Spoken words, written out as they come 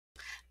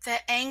The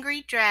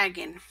Angry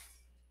Dragon.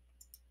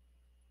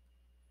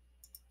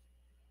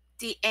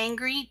 The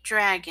Angry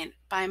Dragon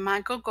by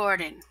Michael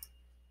Gordon.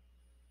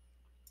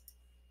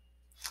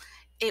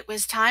 It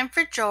was time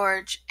for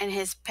George and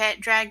his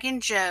pet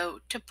dragon Joe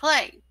to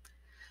play.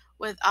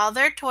 With all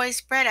their toys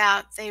spread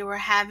out, they were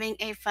having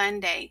a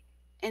fun day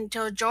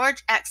until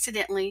George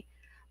accidentally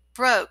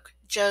broke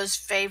Joe's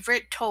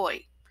favorite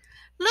toy.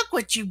 "Look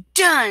what you've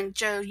done!"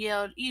 Joe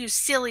yelled. "You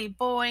silly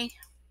boy!"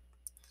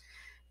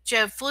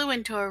 Joe flew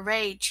into a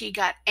rage. He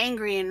got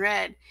angry and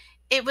red.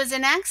 "It was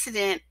an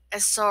accident,"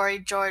 sorry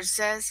George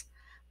says.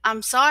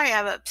 "I'm sorry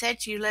I've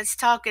upset you. Let's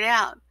talk it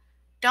out."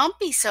 "Don't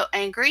be so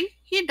angry.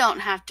 You don't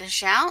have to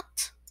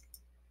shout.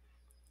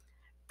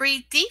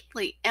 Breathe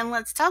deeply and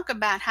let's talk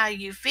about how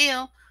you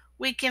feel.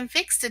 We can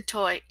fix the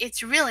toy.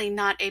 It's really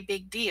not a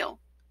big deal."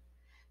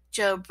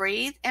 Joe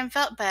breathed and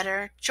felt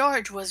better.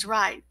 George was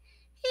right.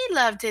 He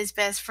loved his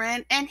best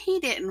friend and he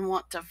didn't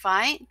want to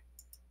fight.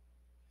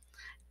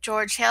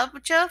 George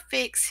helped Joe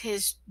fix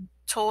his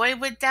toy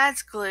with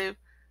Dad's glue.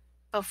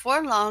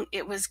 Before long,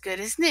 it was good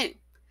as new.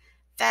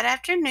 That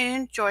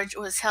afternoon, George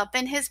was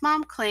helping his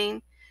mom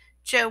clean.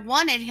 Joe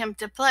wanted him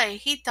to play.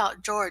 He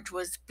thought George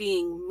was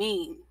being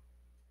mean.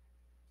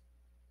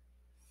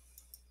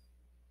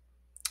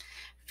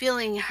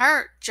 Feeling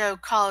hurt, Joe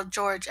called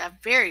George a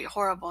very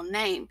horrible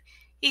name.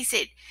 He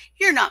said,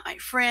 "You're not my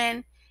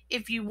friend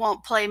if you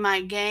won't play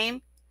my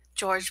game."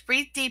 George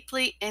breathed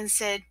deeply and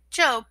said,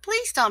 "Joe,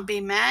 please don't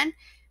be mad.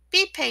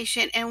 Be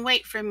patient and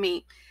wait for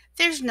me.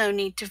 There's no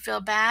need to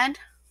feel bad.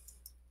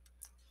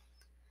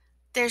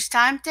 There's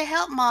time to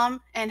help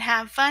Mom and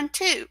have fun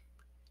too.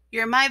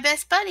 You're my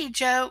best buddy,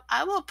 Joe.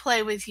 I will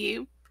play with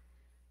you."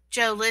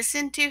 Joe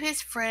listened to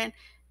his friend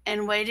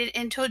and waited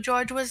until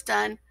George was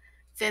done.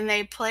 Then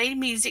they played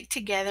music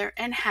together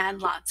and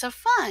had lots of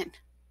fun.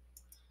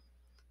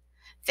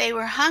 They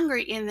were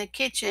hungry in the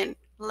kitchen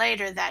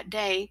later that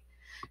day.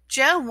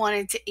 Joe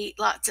wanted to eat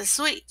lots of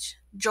sweets.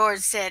 George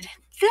said,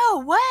 "No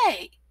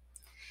way!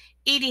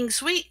 Eating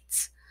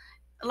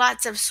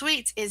lots of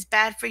sweets is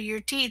bad for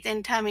your teeth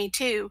and tummy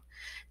too."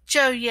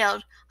 Joe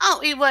yelled,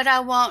 "I'll eat what I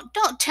want.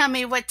 Don't tell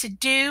me what to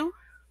do."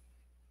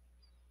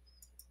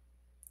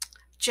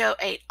 Joe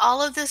ate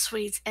all of the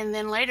sweets and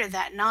then later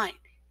that night,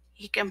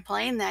 he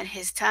complained that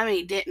his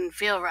tummy didn't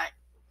feel right.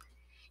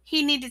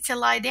 He needed to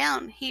lie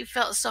down. He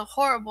felt so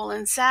horrible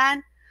and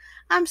sad.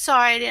 "I'm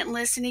sorry I didn't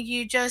listen to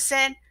you," Joe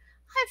said.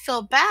 "I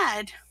feel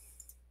bad.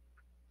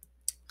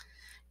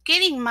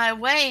 Getting my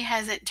way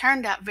hasn't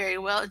turned out very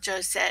well,"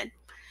 Joe said.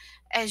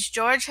 As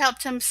George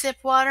helped him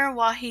sip water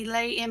while he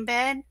lay in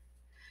bed,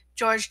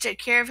 George took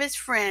care of his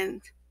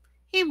friend.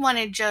 He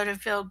wanted Joe to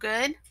feel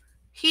good.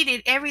 He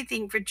did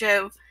everything for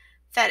Joe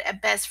that a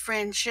best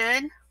friend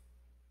should.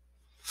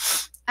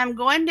 "I'm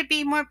going to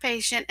be more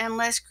patient and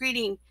less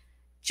greedy,"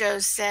 Joe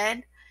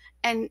said.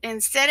 "And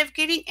instead of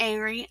getting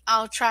angry,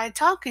 I'll try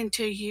talking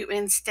to you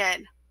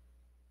instead."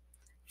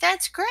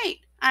 "That's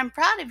great. I'm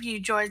proud of you,"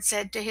 George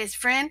said to his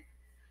friend.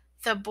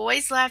 The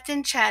boys laughed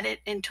and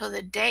chatted until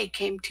the day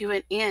came to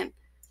an end.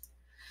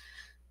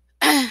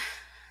 I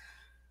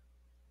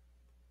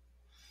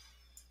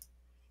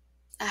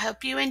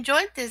hope you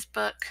enjoyed this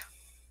book.